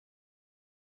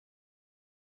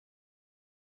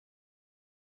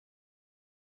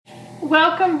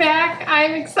Welcome back.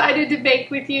 I'm excited to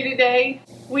bake with you today.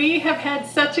 We have had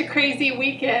such a crazy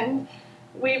weekend.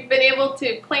 We've been able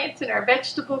to plant in our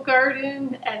vegetable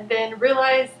garden and then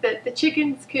realized that the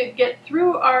chickens could get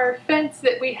through our fence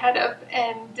that we had up,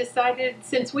 and decided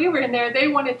since we were in there they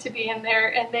wanted to be in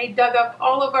there, and they dug up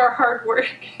all of our hard work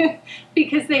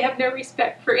because they have no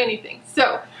respect for anything.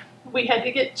 So we had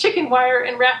to get chicken wire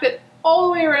and wrap it all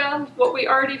the way around what we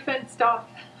already fenced off,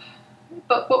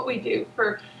 but what we do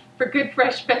for good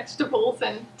fresh vegetables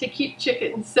and to keep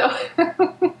chickens. So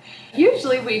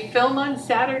usually we film on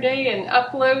Saturday and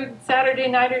upload Saturday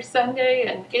night or Sunday,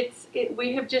 and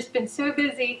we have just been so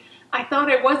busy. I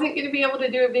thought I wasn't going to be able to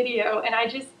do a video, and I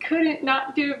just couldn't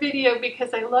not do a video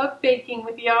because I love baking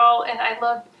with y'all, and I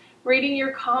love reading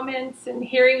your comments and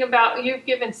hearing about, you've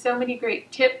given so many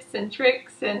great tips and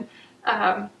tricks, and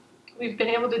we've been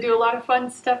able to do a lot of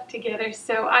fun stuff together.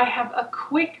 So I have a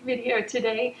quick video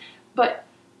today, but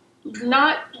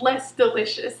not less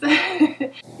delicious.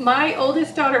 My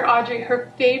oldest daughter Audrey,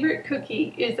 her favorite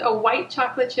cookie is a white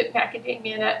chocolate chip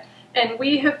macadamia nut, and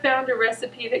we have found a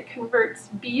recipe that converts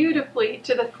beautifully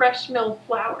to the fresh milled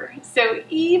flour. So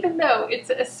even though it's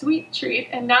a sweet treat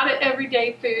and not an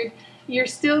everyday food, you're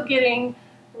still getting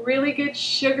really good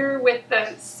sugar with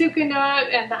the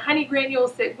Succanat and the honey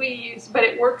granules that we use, but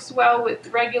it works well with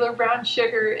regular brown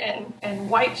sugar and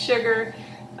white sugar.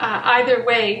 Either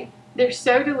way, they're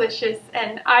so delicious,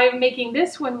 and I'm making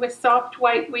this one with soft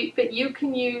white wheat, but you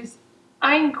can use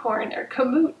einkorn or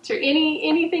kamut or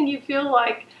anything you feel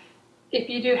like. If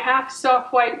you do half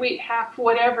soft white wheat, half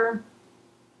whatever,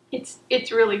 it's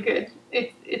really good.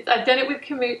 I've done it with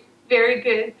kamut, very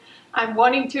good. I'm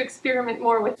wanting to experiment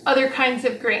more with other kinds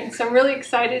of grains, so I'm really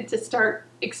excited to start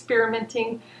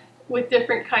experimenting with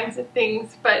different kinds of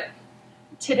things. But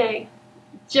today,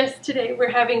 just today,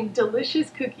 we're having delicious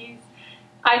cookies.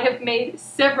 I have made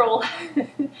several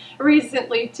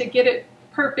recently to get it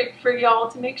perfect for y'all,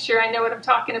 to make sure I know what I'm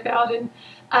talking about, and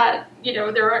you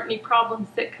know, there aren't any problems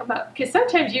that come up. Because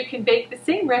sometimes you can bake the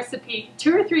same recipe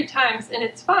 2 or 3 times and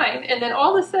it's fine, and then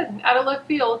all of a sudden, out of left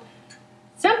field,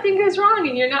 something goes wrong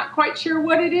and you're not quite sure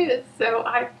what it is. So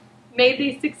I've made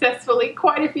these successfully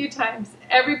quite a few times.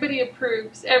 Everybody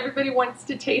approves. Everybody wants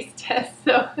to taste test.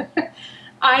 So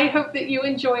I hope that you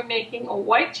enjoy making a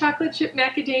white chocolate chip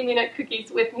macadamia nut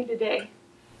cookies with me today.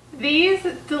 These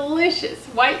delicious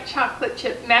white chocolate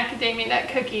chip macadamia nut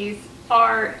cookies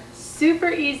are super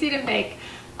easy to make.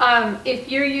 If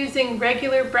you're using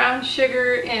regular brown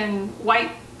sugar and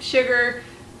white sugar,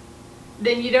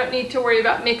 then you don't need to worry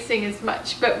about mixing as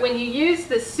much. But when you use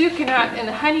the Succanat and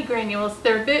the honey granules,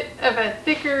 they're a bit of a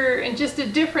thicker and just a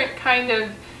different kind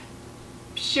of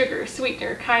sugar,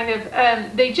 sweetener kind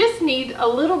of. They just need a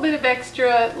little bit of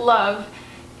extra love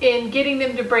in getting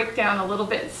them to break down a little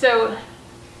bit. So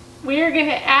we are going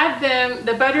to add them,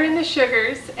 the butter and the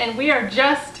sugars, and we are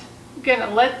just going to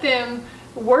let them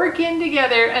work in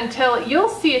together until you'll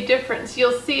see a difference.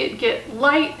 You'll see it get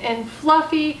light and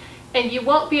fluffy, and you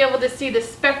won't be able to see the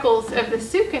speckles of the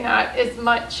Succanat as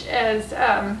much as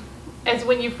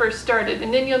when you first started,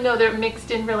 and then you'll know they're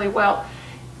mixed in really well.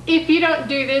 If you don't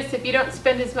do this, if you don't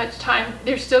spend as much time,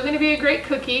 they're still going to be a great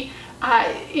cookie.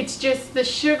 It's just the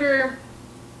sugar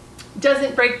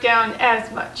doesn't break down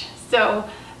as much. So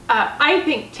I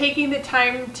think taking the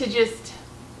time to just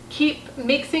keep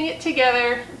mixing it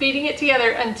together, beating it together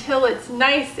until it's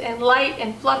nice and light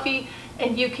and fluffy,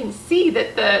 and you can see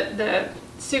that the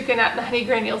Succanat and the honey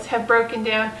granules have broken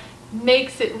down,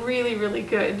 makes it really, really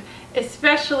good.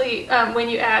 Especially when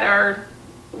you add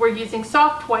we're using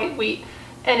soft white wheat,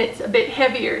 and it's a bit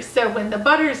heavier. So when the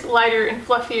butter's lighter and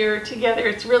fluffier together,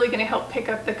 it's really going to help pick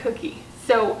up the cookie.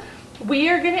 So we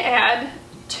are going to add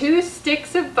 2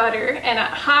 sticks of butter, and a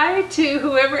hi to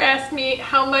whoever asked me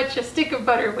how much a stick of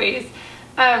butter weighs.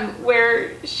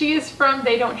 Where she is from,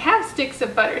 they don't have sticks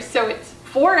of butter, so it's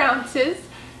 4 ounces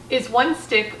is 1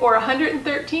 stick, or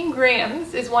 113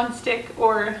 grams is 1 stick,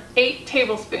 or 8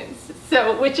 tablespoons.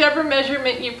 So whichever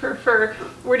measurement you prefer,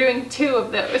 we're doing 2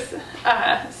 of those.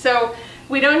 So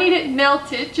we don't need it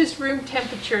melted, just room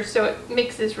temperature, so it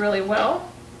mixes really well.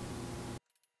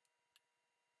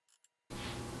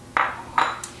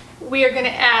 We are going to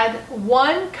add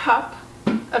 1 cup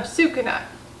of Succanat.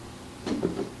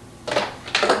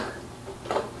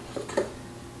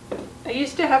 I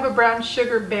used to have a brown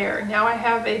sugar bear. Now I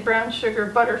have a brown sugar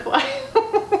butterfly.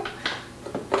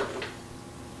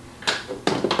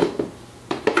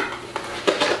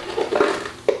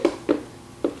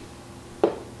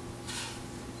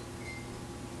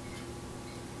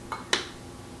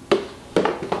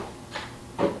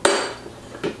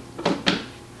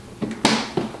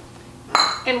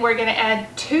 and we're going to add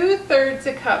 2/3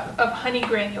 a cup of honey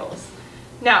granules.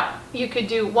 Now, you could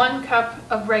do 1 cup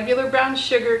of regular brown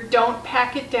sugar, don't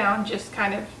pack it down, just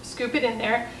kind of scoop it in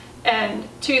there, and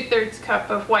 2/3 cup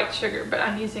of white sugar, but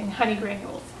I'm using honey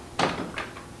granules.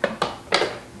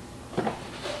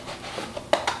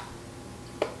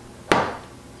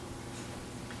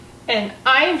 And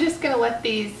I'm just going to let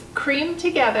these cream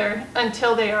together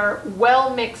until they are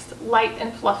well mixed, light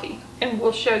and fluffy. And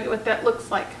we'll show you what that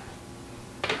looks like.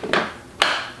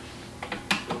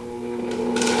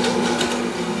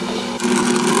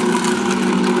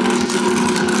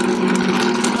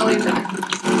 I'll leave that.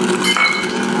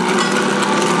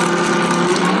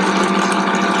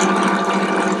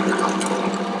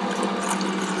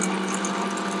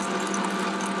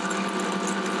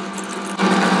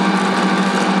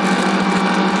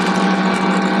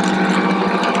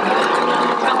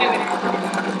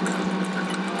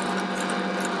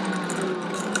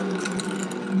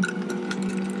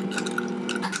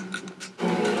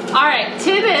 Alright, to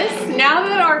this, now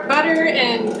that our butter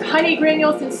and honey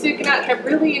granules and Succanat have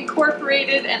really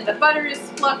incorporated and the butter is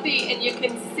fluffy and you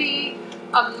can see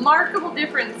a remarkable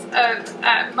difference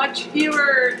of much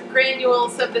fewer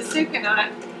granules of the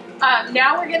Succanat,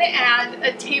 now we're going to add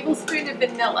a tablespoon of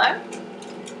vanilla.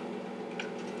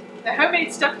 The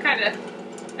homemade stuff kind of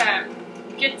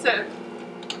gets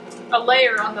a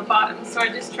layer on the bottom, so I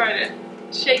just try to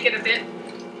shake it a bit.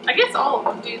 I guess all of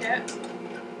them do that.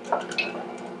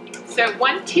 So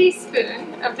 1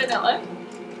 teaspoon of vanilla.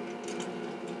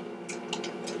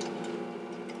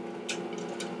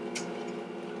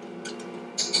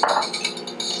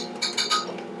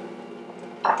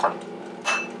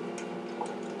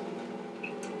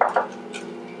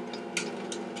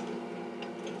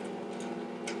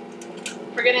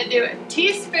 We're going to do a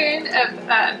teaspoon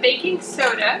of baking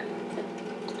soda.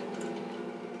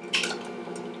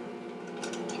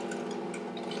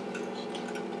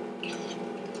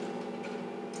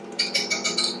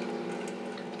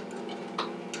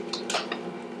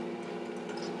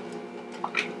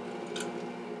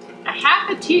 A half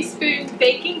a teaspoon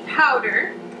baking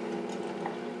powder.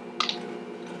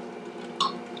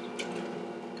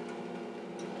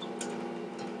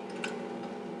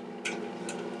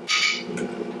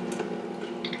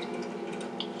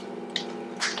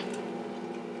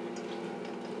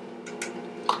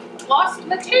 Lost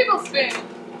my tablespoon.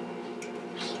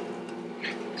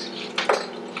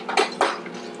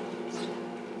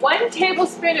 1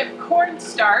 tablespoon of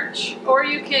cornstarch, or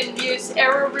you can use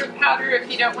arrowroot powder if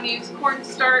you don't want to use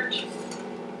cornstarch.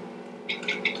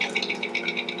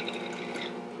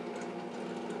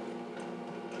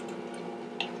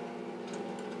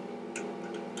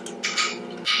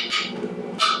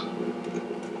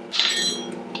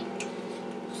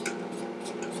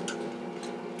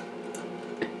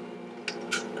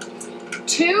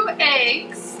 Two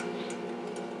eggs.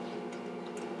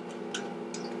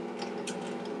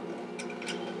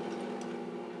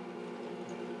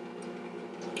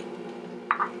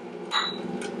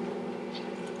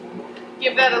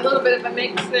 Give that a little bit of a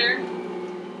mix there.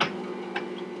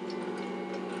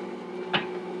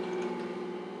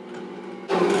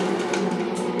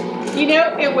 You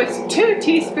know, it was 2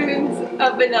 teaspoons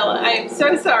of vanilla. I am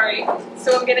so sorry.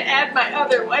 So I'm going to add my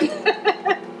other one.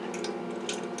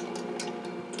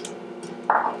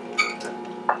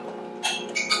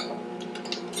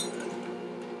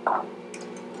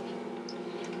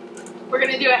 We're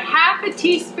going to do a half a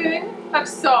teaspoon of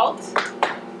salt.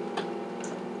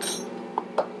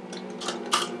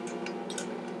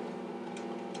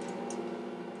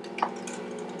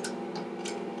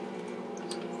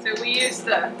 So we use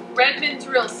the Redmond's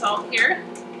real salt here.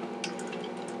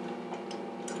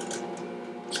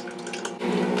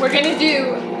 We're going to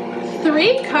do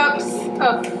 3 cups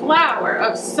of flour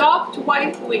of soft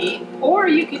white wheat, or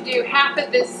you could do half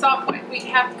of this soft white wheat,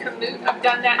 half kamut. I've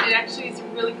done that. It actually is a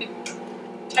really good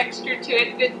texture to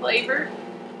it, good flavor.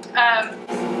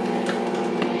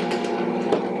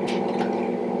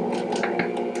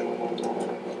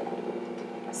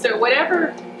 So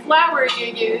whatever flour you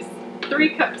use,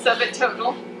 3 cups of it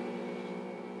total.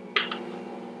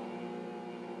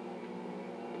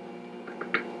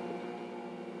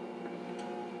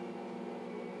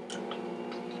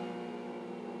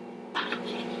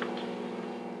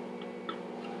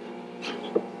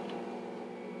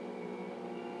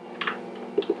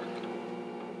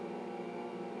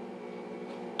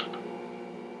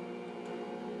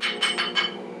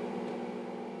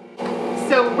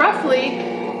 So roughly,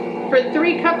 for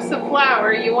 3 cups of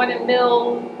flour, you want to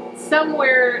mill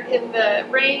somewhere in the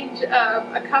range of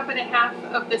 1.5 cups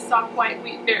of the soft white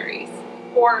wheat berries,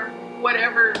 or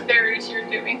whatever berries you're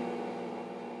doing.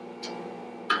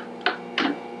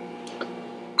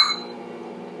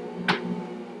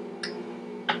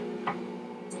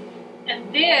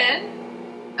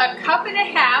 a cup and a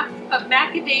half of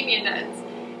macadamia nuts.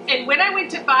 And when I went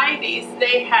to buy these,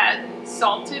 they had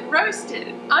salted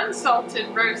roasted,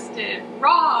 unsalted roasted,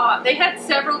 raw. They had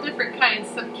several different kinds,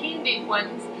 some candied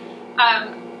ones.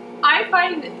 I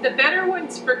find the better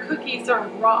ones for cookies are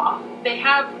raw. They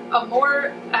have a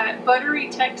more buttery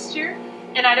texture,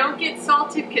 and I don't get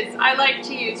salted because I like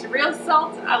to use real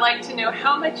salt. I like to know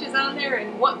how much is on there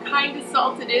and what kind of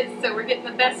salt it is, so we're getting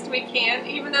the best we can.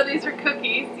 Even though these are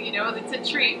cookies, you know, it's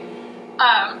a treat.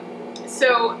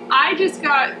 So I just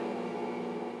got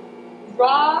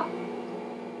raw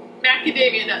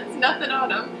macadamia nuts, nothing on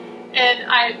them, and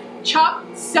I've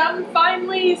chopped some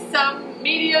finely, some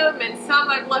medium, and some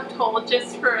I've left whole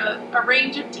just for a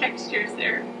range of textures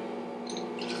there.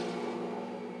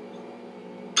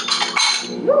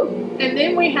 And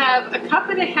then we have a cup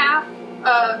and a half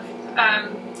of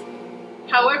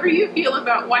however you feel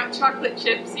about white chocolate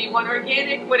chips. You want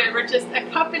organic, whatever, just a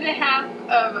cup and a half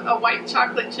of a white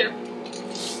chocolate chip.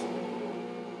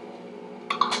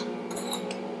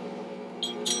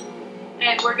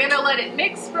 And we're going to let it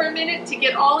mix for a minute to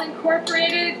get all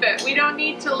incorporated, but we don't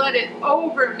need to let it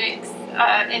over mix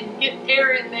and get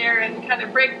air in there and kind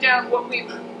of break down what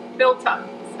we've built up.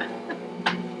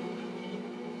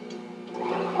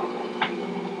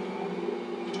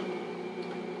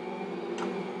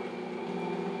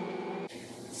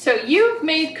 So you've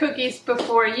made cookies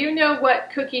before, you know what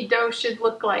cookie dough should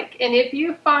look like. And if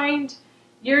you find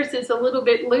yours is a little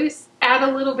bit loose, add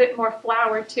a little bit more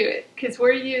flour to it, because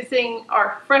we're using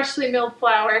our freshly milled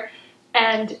flour,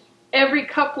 and every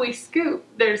cup we scoop,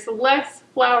 there's less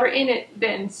flour in it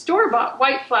than store-bought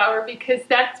white flour because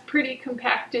that's pretty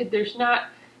compacted. There's not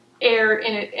air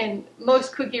in it, and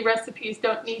most cookie recipes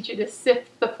don't need you to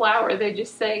sift the flour. They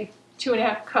just say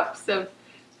 2.5 cups of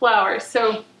flour.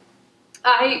 So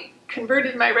I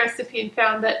converted my recipe and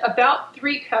found that about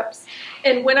 3 cups,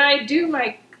 and when I do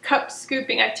my cup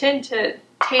scooping, I tend to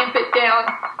tamp it down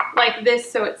like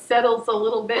this so it settles a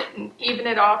little bit and even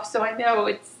it off, so I know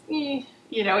it's,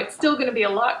 you know, it's still going to be a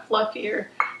lot fluffier,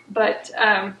 but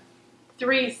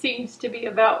 3 seems to be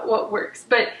about what works.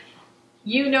 But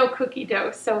you know cookie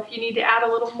dough, so if you need to add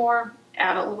a little more,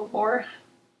 add a little more.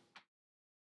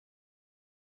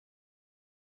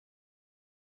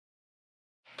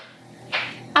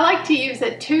 I like to use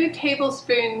a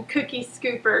 2-tablespoon cookie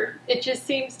scooper. It just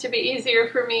seems to be easier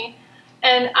for me.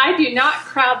 And I do not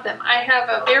crowd them. I have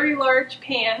a very large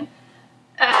pan,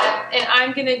 and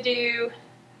I'm going to do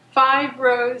 5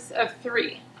 rows of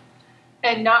 3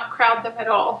 and not crowd them at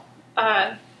all.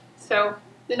 So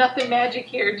nothing magic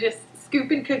here, just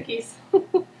scooping cookies.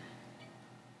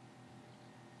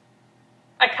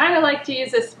 I kind of like to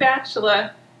use a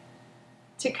spatula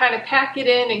to kind of pack it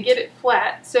in and get it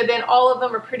flat, so then all of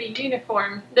them are pretty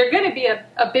uniform. They're going to be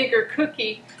a bigger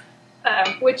cookie,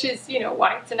 which is, you know,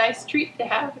 why it's a nice treat to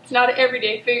have. It's not an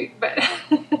everyday food, but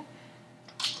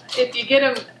if you get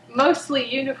them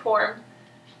mostly uniform,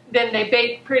 then they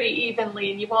bake pretty evenly,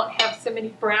 and you won't have so many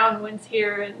brown ones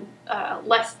here and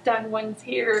less done ones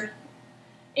here.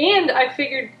 And I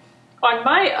figured, on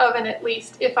my oven at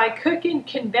least, if I cook in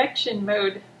convection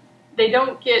mode, they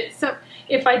don't get some.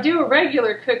 If I do a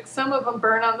regular cook, some of them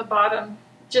burn on the bottom,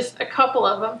 just a couple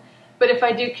of them. But if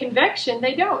I do convection,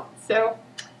 they don't. So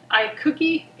I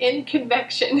cookie in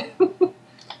convection.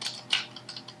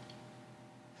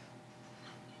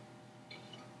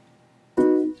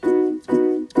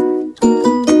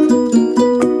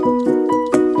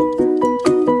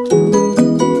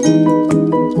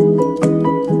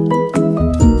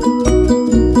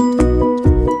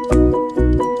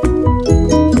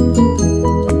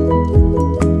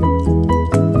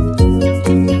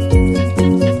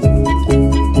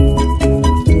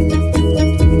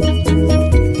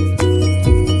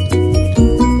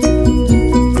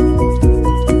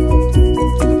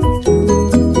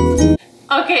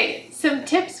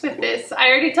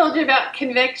 Told you about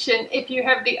convection. If you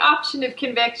have the option of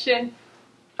convection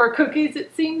for cookies,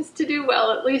 it seems to do well,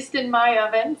 at least in my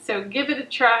oven, so give it a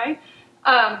try.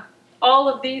 All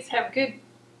of these have good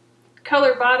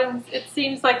color bottoms. It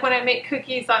seems like when I make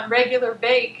cookies on regular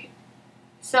bake,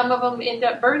 some of them end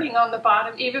up burning on the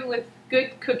bottom, even with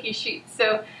good cookie sheets,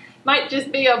 so might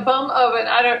just be a bum oven,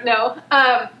 I don't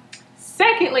know.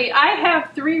 Secondly, I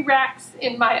have 3 racks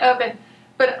in my oven,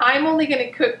 but I'm only going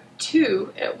to cook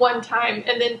 2 at one time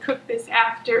and then cook this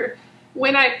after.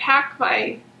 When I pack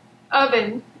my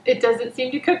oven, it doesn't seem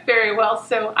to cook very well,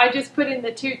 so I just put in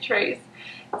the 2 trays.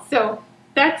 So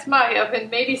that's my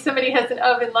oven. Maybe somebody has an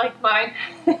oven like mine.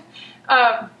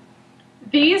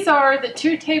 These are the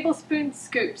 2 tablespoon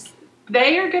scoops.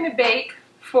 They are going to bake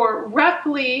for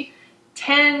roughly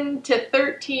 10 to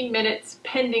 13 minutes,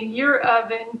 pending your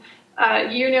oven.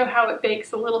 You know how it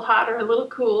bakes, a little hot or a little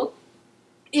cool.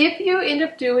 If you end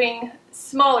up doing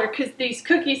smaller, because these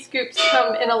cookie scoops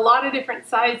come in a lot of different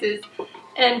sizes,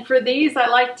 and for these I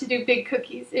like to do big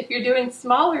cookies. If you're doing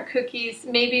smaller cookies,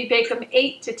 maybe bake them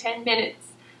 8 to 10 minutes.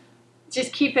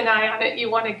 Just keep an eye on it.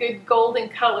 You want a good golden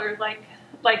color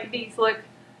like these look,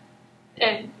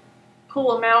 and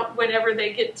pull them out whenever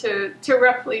they get to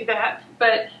roughly that.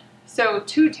 But so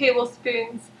 2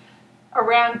 tablespoons,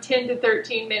 around 10 to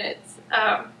 13 minutes.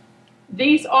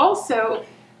 These also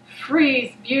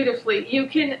freeze beautifully. You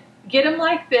can get them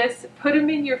like this, put them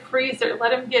in your freezer,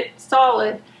 let them get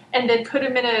solid, and then put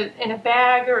them in a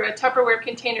bag or a Tupperware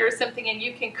container or something, and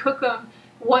you can cook them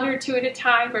 1 or 2 at a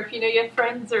time. Or if you know you have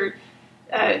friends or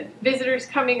visitors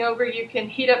coming over, you can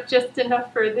heat up just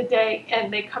enough for the day,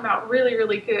 and they come out really,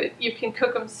 really good. You can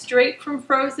cook them straight from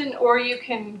frozen, or you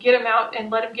can get them out and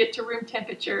let them get to room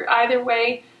temperature. Either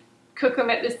way, cook them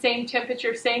at the same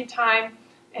temperature, same time,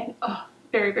 and oh,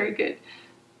 very, very good.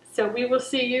 So we will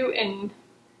see you in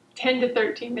 10 to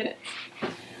 13 minutes.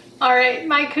 All right,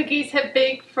 my cookies have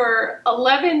baked for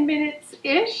 11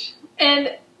 minutes-ish,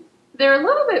 and they're a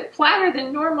little bit flatter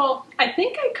than normal. I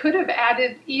think I could have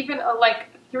added even like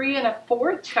 3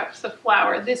 1/4 cups of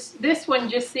flour. This one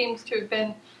just seems to have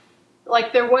been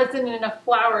like there wasn't enough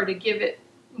flour to give it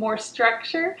more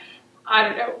structure. I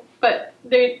don't know, but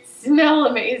they smell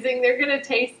amazing. They're gonna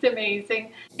taste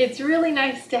amazing. It's really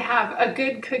nice to have a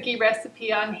good cookie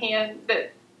recipe on hand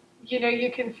that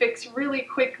you can fix really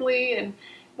quickly, and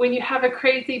when you have a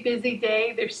crazy busy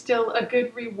day, there's still a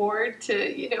good reward to,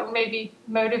 maybe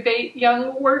motivate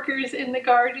young workers in the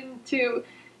garden to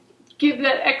give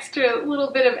that extra little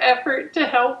bit of effort to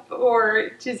help,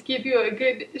 or just give you a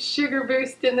good sugar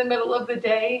boost in the middle of the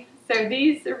day. So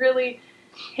these really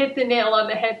hit the nail on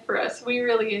the head for us. We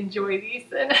really enjoy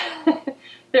these, and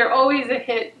they're always a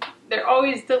hit. They're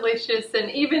always delicious, and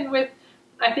even with,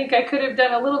 I think I could have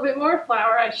done a little bit more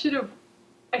flour. I should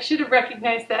have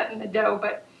recognized that in the dough,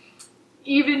 but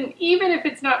even if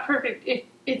it's not perfect,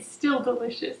 it's still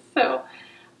delicious. So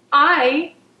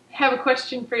I have a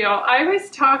question for y'all. I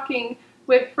was talking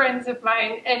with friends of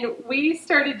mine, and we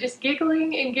started just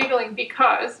giggling and giggling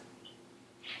because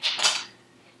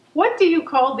what do you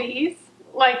call these?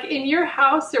 Like in your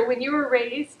house or when you were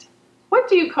raised, what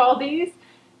do you call these?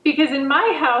 Because in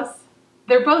my house,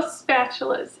 they're both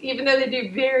spatulas, even though they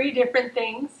do very different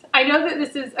things. I know that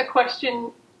this is a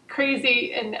question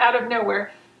crazy and out of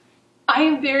nowhere. I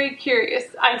am very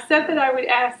curious. I said that I would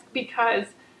ask because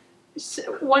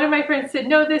one of my friends said,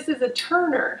 no, this is a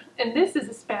turner and this is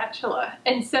a spatula.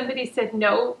 And somebody said,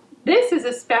 no, this is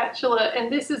a spatula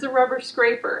and this is a rubber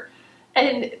scraper.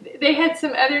 And they had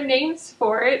some other names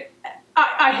for it.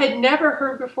 I had never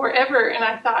heard before ever, and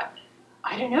I thought,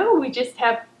 I don't know, we just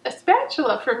have a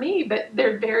spatula for me, but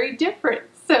they're very different.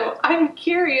 So I'm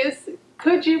curious,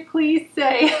 could you please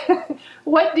say,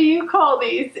 what do you call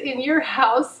these in your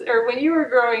house or when you were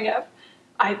growing up?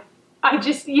 I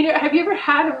just, have you ever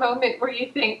had a moment where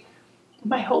you think,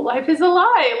 my whole life is a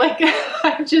lie? Like,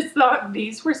 I just thought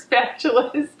these were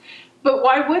spatulas, but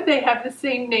why would they have the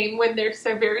same name when they're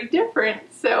so very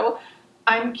different? So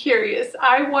I'm curious.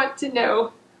 I want to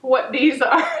know what these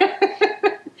are.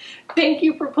 Thank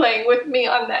you for playing with me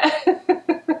on that.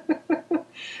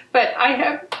 But I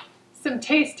have some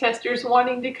taste testers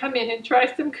wanting to come in and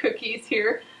try some cookies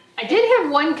here. I did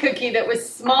have one cookie that was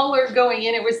smaller going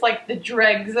in. It was like the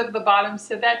dregs of the bottom,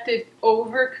 so that did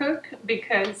overcook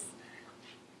because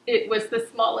it was the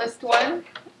smallest one.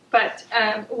 But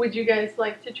would you guys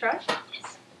like to try?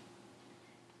 Yes.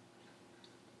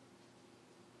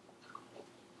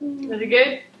 Is it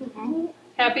good? Mm-hmm.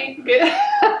 Happy? Good.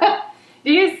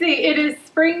 Do you see, it is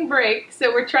spring break,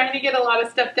 so we're trying to get a lot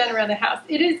of stuff done around the house.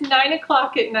 It is 9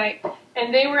 o'clock at night,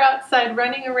 and they were outside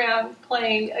running around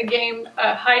playing a game,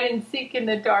 hide and seek in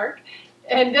the dark.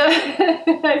 And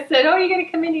I said, oh, you got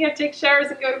to come in, you got to take showers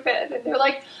and go to bed. And they're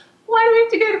like, why do we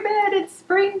have to go to bed? It's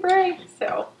spring break.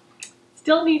 So,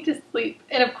 still need to sleep.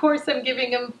 And of course, I'm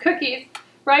giving them cookies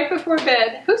right before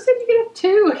bed. Who said you get up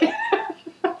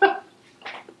 2?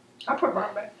 I put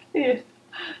mine back. Yeah.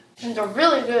 And they're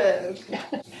really good.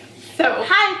 So,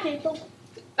 Hi, people.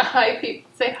 Hi, people.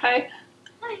 Say hi.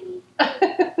 Hi.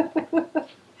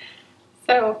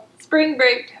 So, spring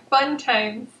break, fun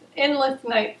times, endless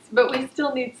nights, but we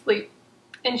still need sleep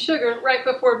and sugar right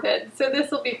before bed. So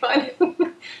this will be fun.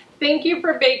 Thank you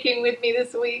for baking with me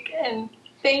this week, and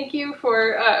thank you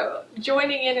for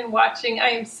joining in and watching. I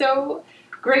am so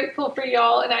grateful for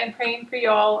y'all, and I'm praying for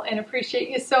y'all and appreciate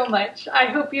you so much. I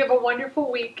hope you have a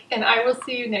wonderful week, and I will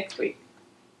see you next week.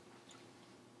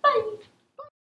 Bye.